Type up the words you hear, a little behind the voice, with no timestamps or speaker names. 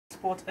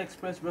Sport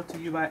Express brought to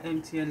you by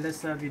MTN. Let's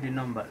serve you the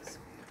numbers.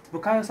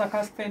 Bukayo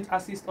Saka's 10th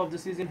assist of the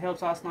season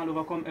helps Arsenal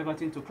overcome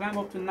Everton to climb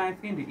up to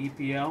 9th in the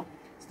EPL.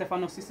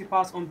 Stefanos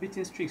Tsitsipas'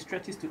 unbeaten streak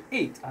stretches to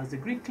 8 as the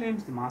Greek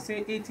claims the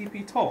Marseille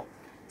ATP Tour.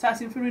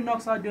 Tyson Fury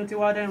knocks out Deontay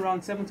Wilder in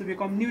round 7 to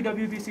become new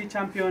WBC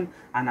champion,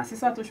 and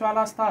Asisa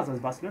Toshuala stars as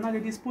Barcelona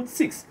ladies put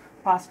 6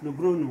 past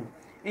Logroño.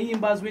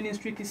 Enyimba's winning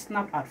streak is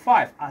snapped at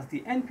 5 as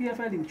the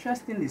NPFL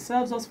interestingly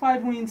serves us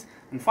 5 wins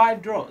and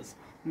 5 draws.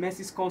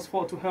 Messi scores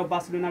 4 to help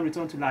Barcelona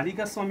return to La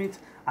Liga summit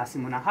as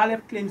Simona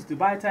Halep claims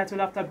Dubai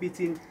title after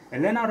beating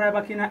Elena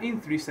Rybakina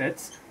in 3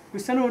 sets.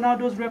 Cristiano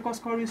Ronaldo's record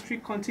scoring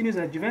streak continues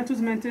as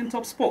Juventus maintain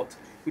top spot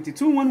with a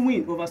 2-1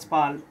 win over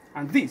Spal,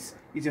 and this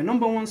is your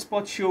number 1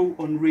 sports show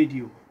on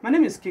radio. My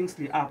name is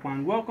Kingsley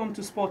Akwan. Welcome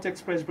to Sport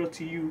Express brought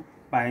to you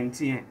by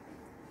MTN.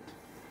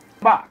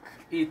 Back.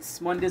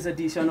 It's Monday's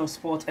edition of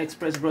Sport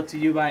Express brought to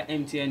you by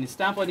MTN. It's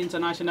time for the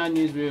International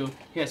Newsreel.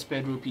 Here's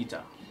Pedro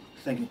Peter.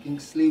 Thank you,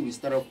 Kingsley. We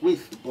start off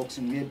with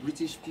boxing, where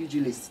British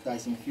pugilist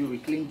Tyson Fury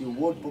claimed the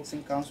World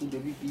Boxing Council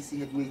WBC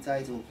heavyweight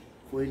title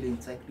following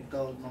a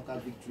technical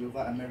knockout victory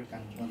over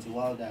American Deontay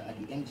Wilder at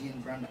the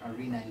MGM Grand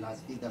Arena in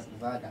Las Vegas,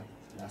 Nevada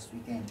last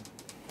weekend.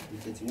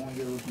 The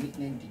 31-year-old,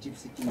 nicknamed the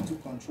Gypsy King,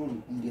 took control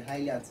in the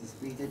highly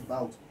anticipated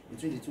bout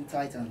between the two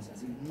titans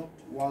as he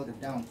knocked Wilder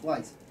down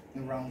twice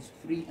in rounds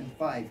 3 and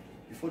 5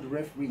 before the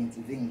referee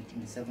intervened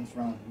in the 7th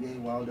round, where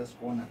Wilder's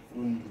corner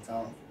throwing the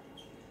towel.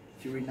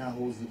 Fury now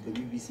holds the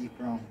WBC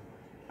crown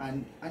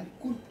and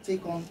could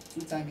take on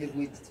 2-time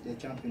heavyweight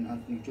champion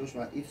Anthony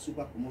Joshua if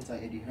super promoter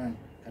Eddie Hearn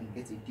can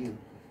get a deal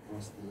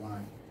across the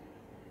line.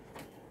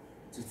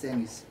 To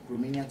tennis,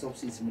 Romanian top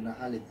seed Simona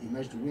Halep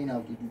emerged the winner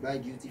of the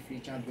Dubai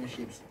Duty-Free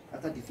Championships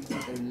after defeating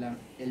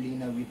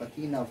Elena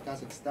Rybakina of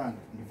Kazakhstan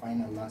in the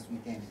final last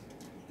weekend.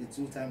 The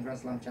 2-time Grand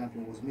Slam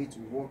champion was made to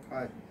work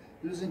hard,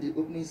 losing the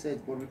opening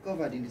set but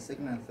recovered in the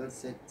 2nd and 3rd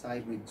set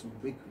tiebreak to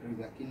break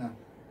Rybakina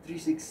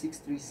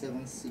 3-6,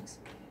 6-3, 7-6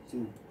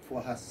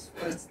 for her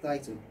first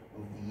title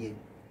of the year.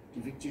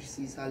 The victory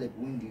sees Halep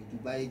win the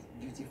Dubai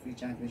Duty-Free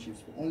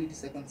Championships for only the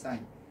 2nd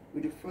time,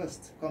 with the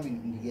first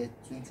coming in the year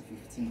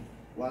 2015,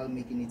 while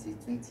making it a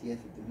 20th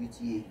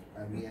WTA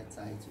career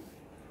title.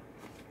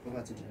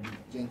 Over to the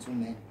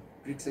gentlemen.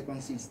 Greek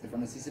 2nd seed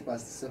Stefanos Tsitsipas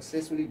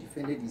successfully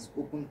defended his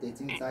Open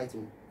 13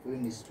 title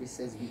following a straight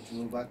sets victory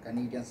over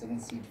Canadian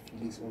 7th seed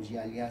Felix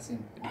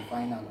Auger-Aliassime in the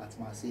final at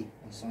Marseille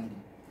on Sunday.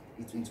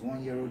 The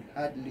 21-year-old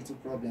had little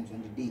problems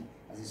on the day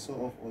as he saw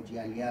off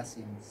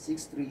Auger-Aliassime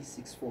 6-3,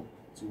 6-4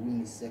 to win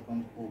his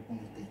 2nd Open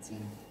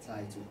 13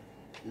 title.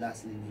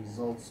 Lastly,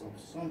 results of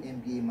some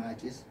NBA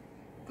matches.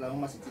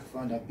 Oklahoma City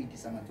Thunder beat the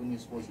San Antonio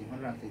Spurs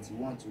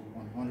 131 to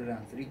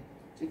 103.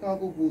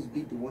 Chicago Bulls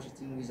beat the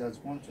Washington Wizards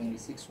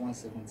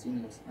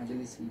 126-117. Los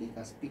Angeles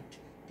Lakers picked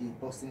the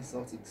Boston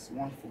Celtics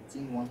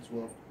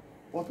 114-112.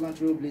 Portland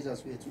Trail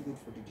Blazers were too good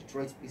for the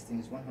Detroit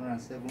Pistons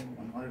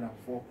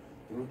 107-104.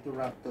 Toronto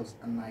Raptors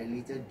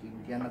annihilated the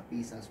Indiana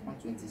Pacers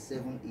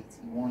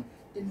 127-81.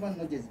 Denver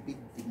Nuggets beat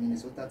the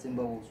Minnesota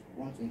Timberwolves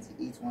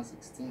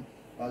 128-116,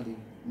 while the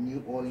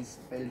New Orleans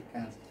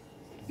Pelicans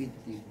beat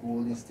the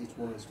Golden State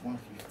Warriors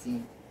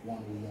 115-101.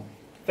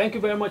 Thank you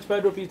very much,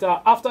 Pedro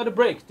Peter. After the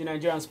break, the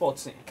Nigerian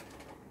sports scene.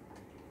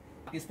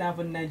 It's time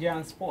for the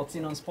Nigerian sports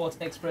scene on Sports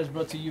Express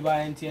brought to you by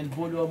MTN.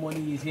 Bolu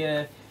Omoni is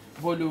here.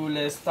 Bolu,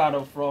 let's start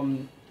off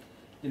from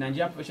the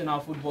Nigerian Professional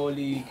Football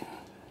League.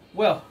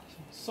 Well,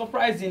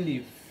 surprisingly,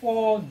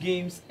 4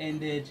 games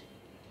ended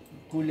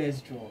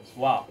goalless draws.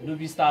 Wow.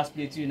 Ruby Stars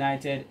Plateau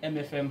United,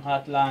 MFM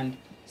Heartland,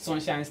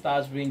 Sunshine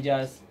Stars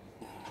Rangers,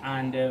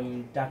 and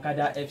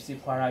Dakada FC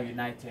Kwara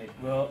United.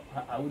 Well,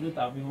 I wouldn't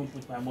have even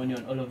put my money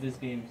on all of these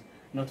games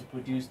not to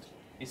produce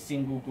a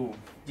single goal.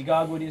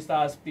 Jigawa Golden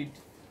Stars beat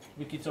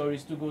Wiki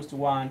Tourists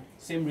 2-1.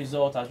 Same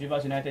result as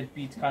Rivers United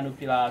beat Kano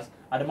Pillars.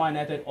 Adama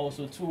United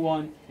also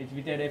 2-1. They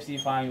defeated FC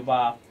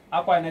Ifeanyi.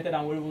 Aqua United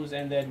and Warriors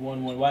ended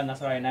 1-1, while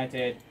Nasarawa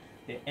United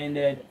they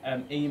ended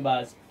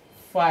Enyimba's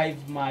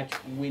 5-match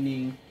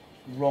winning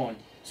run.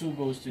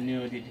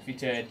 2-0. They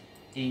defeated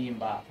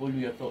Enyimba. What are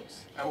your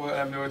thoughts?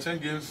 Well, there were 10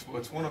 games,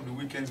 but one of the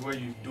weekends where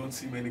you don't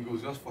see many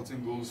goals, just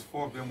 14 goals,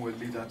 4 of them were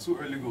late, and 2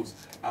 early goals,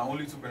 and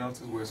only 2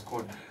 penalties were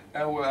scored.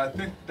 Well, I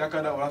think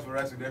Dakada will have to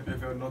write to the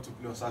NPFL not to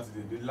play on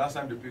Saturday. The last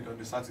time they played on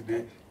the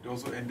Saturday, they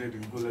also ended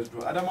in goalless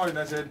draw. Adama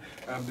United,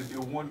 they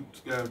won.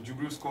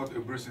 Jubilee scored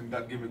a brace in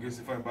that game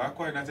against Ifeanyi, but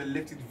Aqua United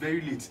left it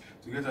very late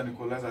to get an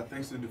equalizer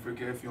thanks to the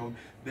Freke F. Young.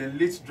 Then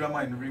late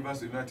drama in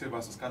Rivers United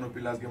versus Kano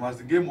Pillars game as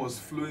the game was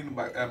flowing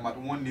by, at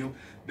 1-0.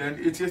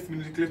 Then 80th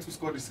minute, Cletu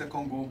scored the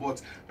 2nd goal,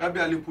 but Rabi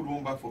Ali put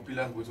one back for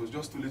Pillars, but it was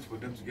just too late for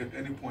them to get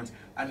any points.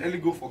 An early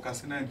goal for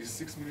Katsina in the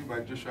 6th minute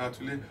by Joshua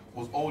Atule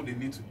was all they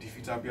need to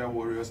defeat Abia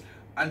Warriors.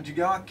 And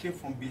Jigawa came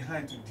from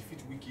behind to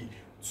defeat Wiki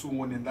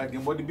 2-1 in that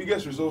game. But the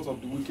biggest result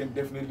of the weekend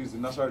definitely is the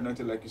Nasarawa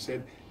United, like you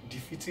said,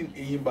 defeating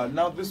Enyimba.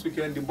 Now this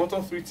weekend, the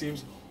bottom 3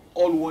 teams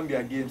all won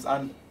their games,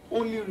 and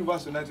only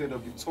Rivers United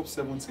of the top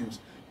 7 teams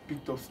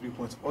picked up 3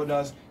 points.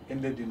 Others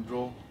ended in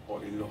draw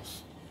or a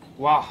loss.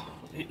 Wow.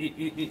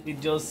 It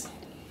just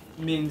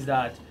means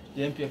that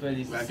The NPFL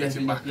is We are setting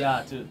getting up, back.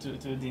 yeah,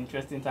 to the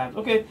interesting times.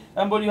 Okay,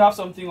 but you have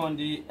something on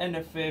the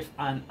NFF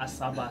and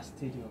Asaba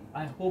Stadium.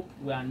 I hope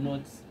we are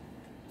not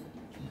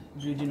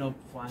building up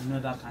for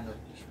another kind of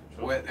issue.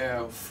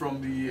 Well,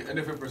 from the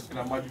NFF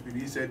president Amaju,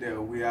 he said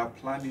we are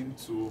planning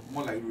to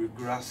more like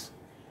regress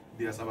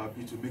the Asaba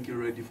pitch to make it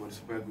ready for the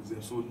Super Eagles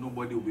game, so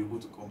nobody will be able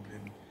to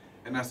complain.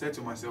 And I said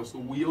to myself, so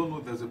we all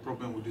know there's a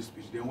problem with this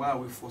pitch. Then why are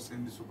we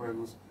forcing the Super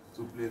Eagles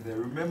to play there?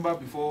 Remember,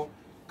 before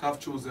CAF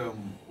chose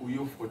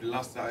Uyo for the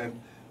last time,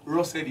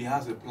 Ross said he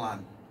has a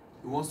plan.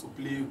 He wants to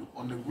play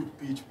on a good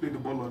pitch, play the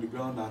ball on the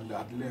ground and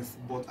at length,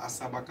 but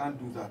Asaba can't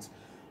do that.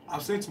 I'm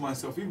saying to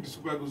myself, if the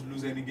Super Eagles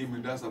lose any game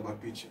in that Asaba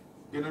pitch,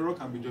 General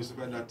can be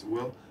justified that,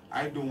 well,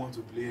 I don't want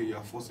to play, you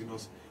are forcing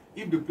us.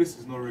 If the place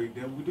is not ready,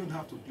 then we don't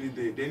have to play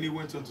there. Then he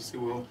went on to say,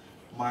 well,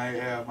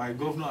 my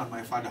governor and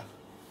my father,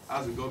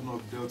 as the governor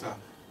of Delta,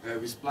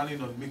 is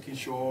planning on making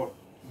sure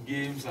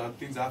games and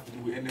things that have to do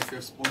with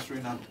NFF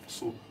sponsoring and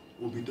so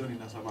will be done in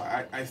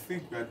Asaba. I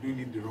think we are doing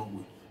it the wrong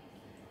way.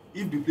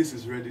 If the place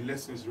is ready,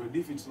 let's say it's ready.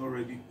 If it's not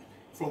ready,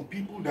 from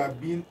people that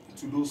have been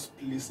to those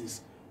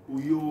places,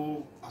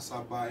 Uyo,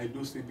 Asaba,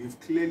 Edo State, they've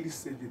clearly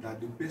said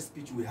that the best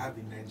pitch we have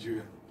in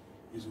Nigeria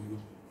is Uyo.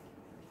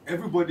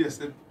 Everybody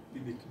except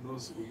Pinnick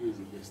knows Uyo is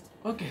the best.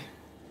 Okay.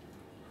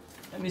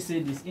 Let me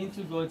say this,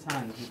 into God's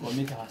hands we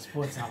commit our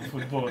sports and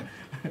football.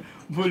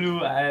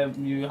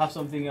 Bulu, you have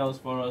something else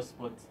for us,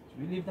 but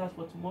should we leave that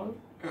for tomorrow?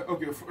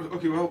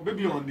 Okay, well,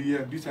 maybe on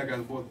the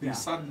Tigers, but the Yeah.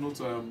 sad note,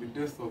 the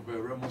death of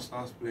Remo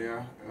Stars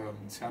player,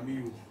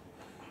 Tiamiyu.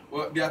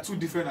 Well, there are two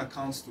different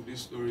accounts to these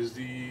stories.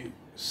 The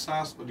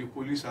SARS or the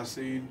police are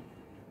saying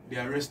they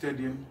arrested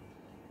him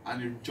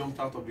and he jumped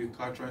out of the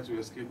car trying to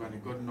escape and he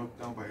got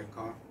knocked down by a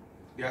car.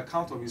 The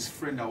account of his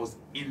friend that was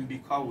in the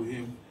car with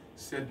him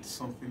said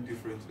something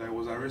different, that he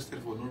was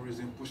arrested for no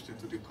reason, pushed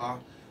into the car.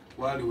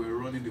 While they were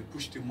running, they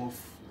pushed him off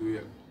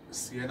the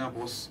Sienna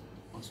bus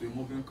onto a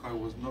moving car. He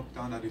was knocked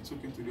down and they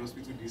took him to the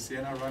hospital. The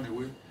Sienna ran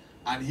away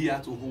and he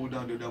had to hold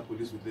down the other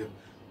police with them.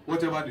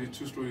 Whatever the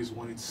true story is,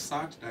 when it's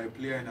sad that a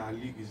player in our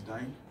league is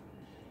dying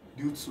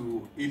due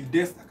to a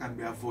death that can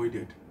be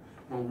avoided.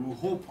 But we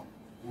hope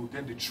we'll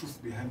get the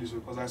truth behind this,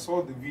 because I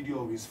saw the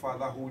video of his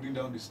father holding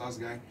down the SARS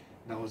guy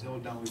that was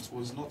held down. It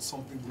was not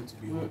something good to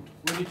behold.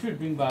 Will the truth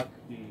bring back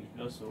the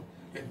lawsuit?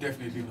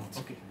 Definitely not.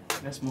 Okay,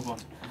 let's move on.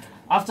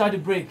 After the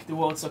break, the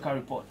World Soccer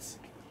Report.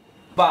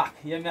 Back,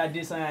 Yemi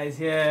Adesanya is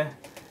here.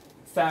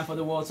 It's time for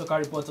the World Soccer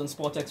Report on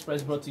Sport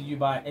Express, brought to you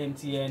by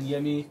MTN.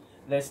 Yemi,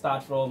 let's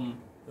start from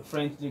the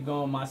French Ligue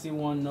 1. Marseille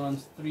 1,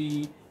 Nantes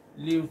 3,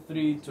 Lille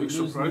 3,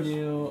 Toulouse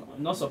 0.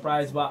 Not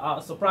surprised,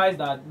 but surprised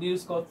that Lille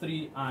scored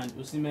 3 and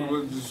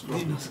Osimhen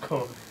didn't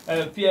score.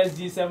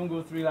 PSG 7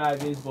 goal 3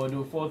 against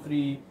Bordeaux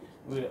 4-3.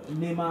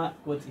 Neymar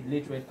got a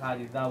late red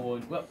card in that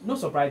one. Well, no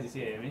surprises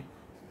here, Yemi.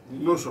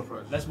 No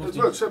surprise. Let's move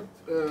no, to except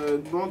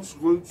not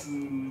going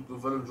to the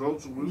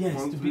Velodrome to win.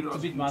 Yes, to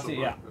beat Marseille,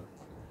 yeah.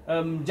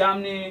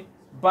 Germany,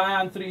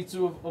 Bayern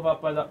 3-2 over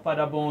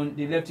Paderborn.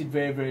 They left it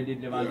very, very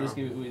late.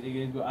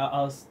 Lewandowski. Yeah.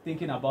 I was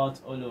thinking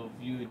about all of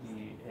you,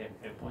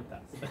 the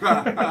pointers.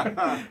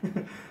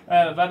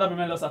 Werder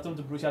Bremen lost at home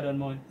to Borussia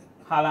Dortmund.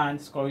 Haaland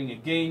scoring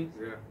again.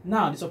 Yeah.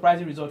 Now, the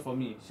surprising result for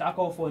me.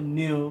 Schalke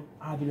 4-0,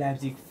 RB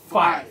Leipzig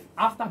 5.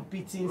 After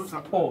beating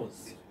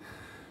Spurs.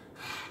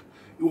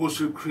 It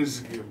was a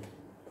crazy game.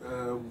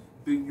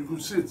 You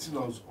could see a team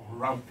that was on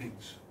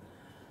rampage.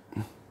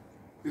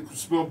 They could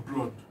smell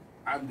blood,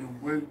 and they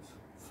went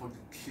for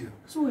the kill.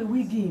 2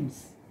 away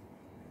games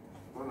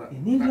Brother,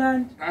 in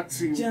England, that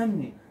team,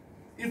 Germany.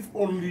 if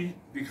only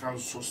they can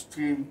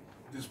sustain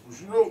this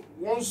push. You know,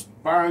 once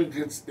Bayern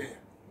gets there,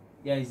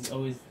 Yeah, it's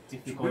always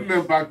difficult. bring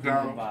them back to bring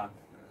them down. back.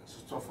 It's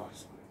a tough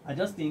ask. I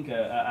just think,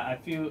 I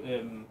feel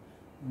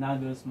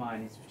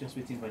Nagelsmann is just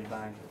waiting for the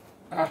Bayern.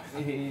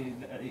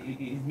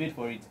 He's made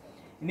for it.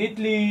 In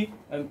Italy,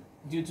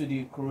 due to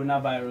the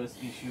coronavirus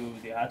issue,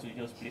 they had to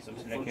just play some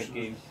selected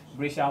games.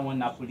 Brescia won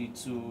Napoli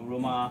 2,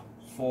 Roma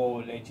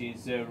 4, Lecce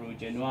 0,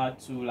 Genoa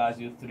 2,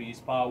 Lazio 3,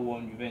 Spal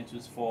 1,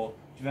 Juventus 4.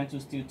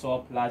 Juventus still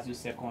top, Lazio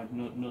second,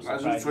 no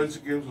surprise. Lazio 20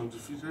 games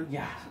undefeated.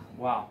 Yeah,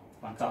 wow,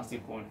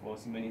 fantastic one for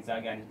Simone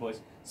Inzaghi and his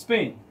boys.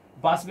 Spain,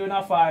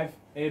 Barcelona 5,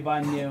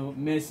 Eibar 0,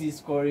 Messi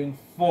scoring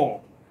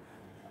 4.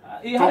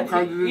 He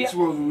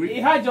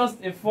had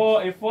just a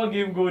four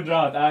game goal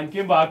drought and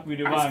came back with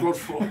the bang.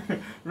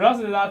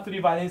 Barcelona 3,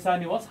 Valencia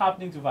 0. What's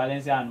happening to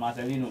Valencia and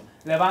Marcelino?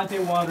 Levante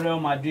 1, Real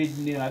Madrid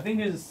 0. I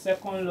think it's the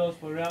second loss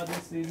for Real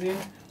this season.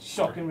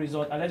 Shocking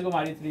result. Atletico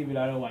Madrid 3,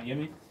 Villarreal 1. You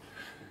hear me?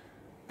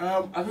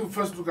 I think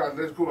first look at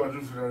Atletico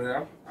Madrid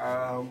Villarreal.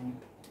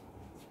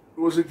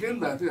 It was a game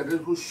that I think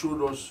Atletico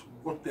showed us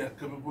what they are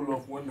capable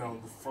of when they are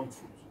on the front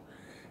foot.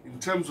 In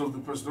terms of the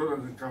personnel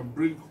that they can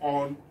bring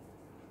on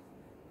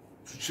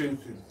to change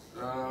things.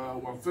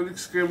 When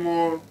Felix came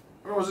on,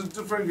 it was a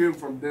different game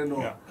from then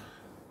on. Yeah.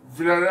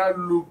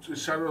 Villarreal looked a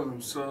shadow of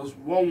themselves.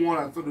 1-1,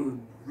 I thought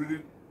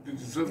they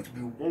deserved to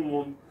be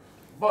 1-1.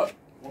 But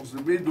once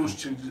they made those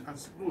changes, I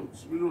said, no,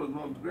 Smino was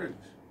not on the bench.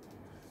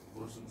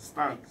 It was in the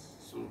stands.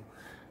 So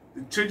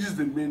the changes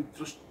they made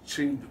just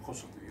changed the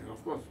course of the game.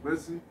 Of course,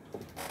 Messi,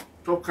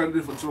 top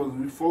candidate for team of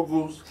the week, 4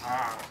 goals.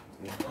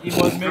 He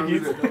must make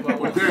it.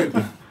 But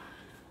then,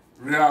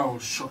 Real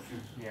was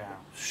shocking. Yeah.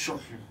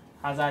 Shocking.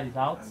 Hazard is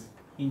out,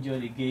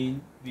 injured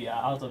again. We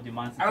are out of the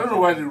Man City. I don't know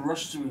why they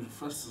rushed him in the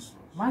first instance.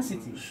 Man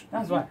City.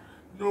 That's why.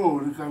 No,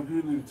 they can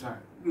give him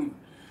time. Look,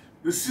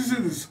 the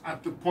season is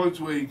at the point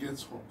where he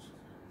gets hot.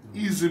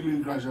 Ease him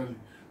in gradually.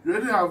 You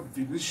already have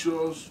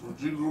Vinicius,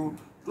 Rodrigo.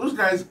 Those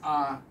guys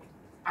are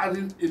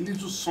adding a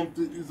little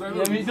something. Is that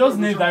Yeah, I mean, those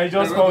names that you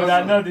just called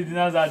are not the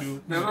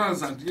Dinazadu. They're not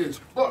Hazard, yes.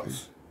 But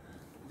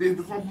they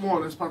become more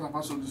or less part and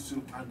parcel of this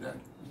team and they're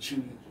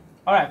chilling.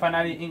 Alright,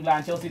 finally,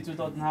 England, Chelsea 2,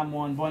 Tottenham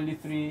 1, Burnley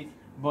 3,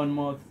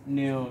 Bournemouth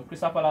 0,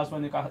 Crystal Palace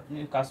 1,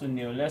 Newcastle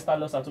 0, Leicester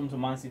lost at home to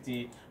Man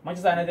City,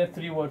 Manchester United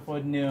 3,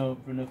 Watford 0,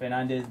 Bruno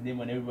Fernandes name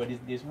on everybody's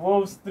list,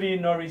 Wolves 3,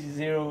 Norwich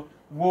 0,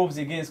 Wolves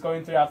again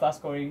scoring 3 after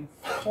scoring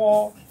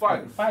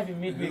 5 in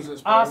midweek,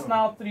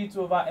 Arsenal 3-2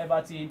 over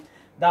Everton.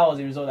 That was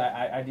a result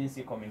I didn't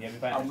see coming.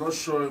 I'm not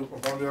sure if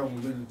Aubameyang will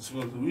win the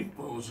team of the week,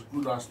 but it was a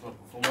good Arsenal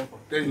performance.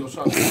 But then you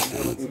also have to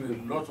give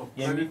Everton a lot of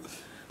credit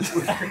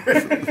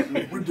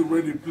with the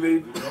way they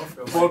played.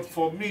 But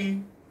for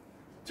me,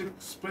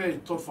 spare a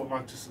thought for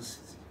Manchester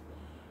City.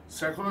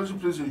 Psychology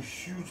plays a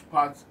huge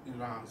part in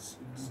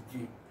this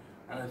game.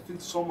 And I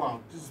think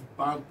somehow this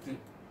bad thing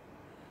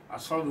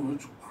has found a way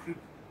to creep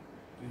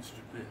into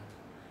the player.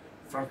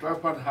 Frank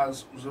Lampard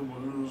has Jose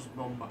Mourinho's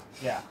number.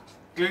 Yeah.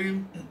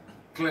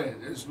 Clear.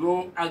 There's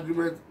no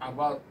argument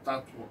about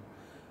that one.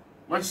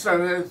 Manchester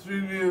United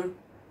 3-0,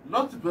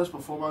 not the best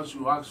performance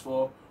you asked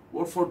for.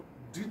 Watford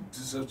did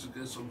deserve to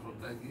get something from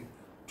that game.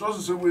 Just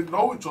the same way,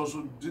 Norwich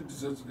also did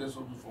deserve to get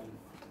something from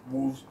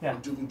Wolves. Yeah.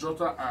 Diogo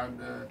Jota and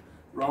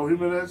Raul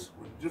Jimenez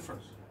were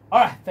different.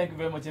 Alright, thank you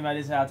very much, Emma.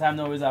 This is our time.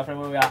 No worries, our friend.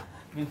 We are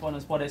being fun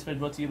on Sport Express,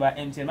 brought to you by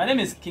MTN. My name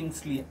is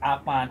Kingsley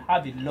Akpan.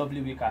 Have a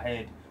lovely week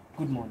ahead.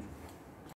 Good morning.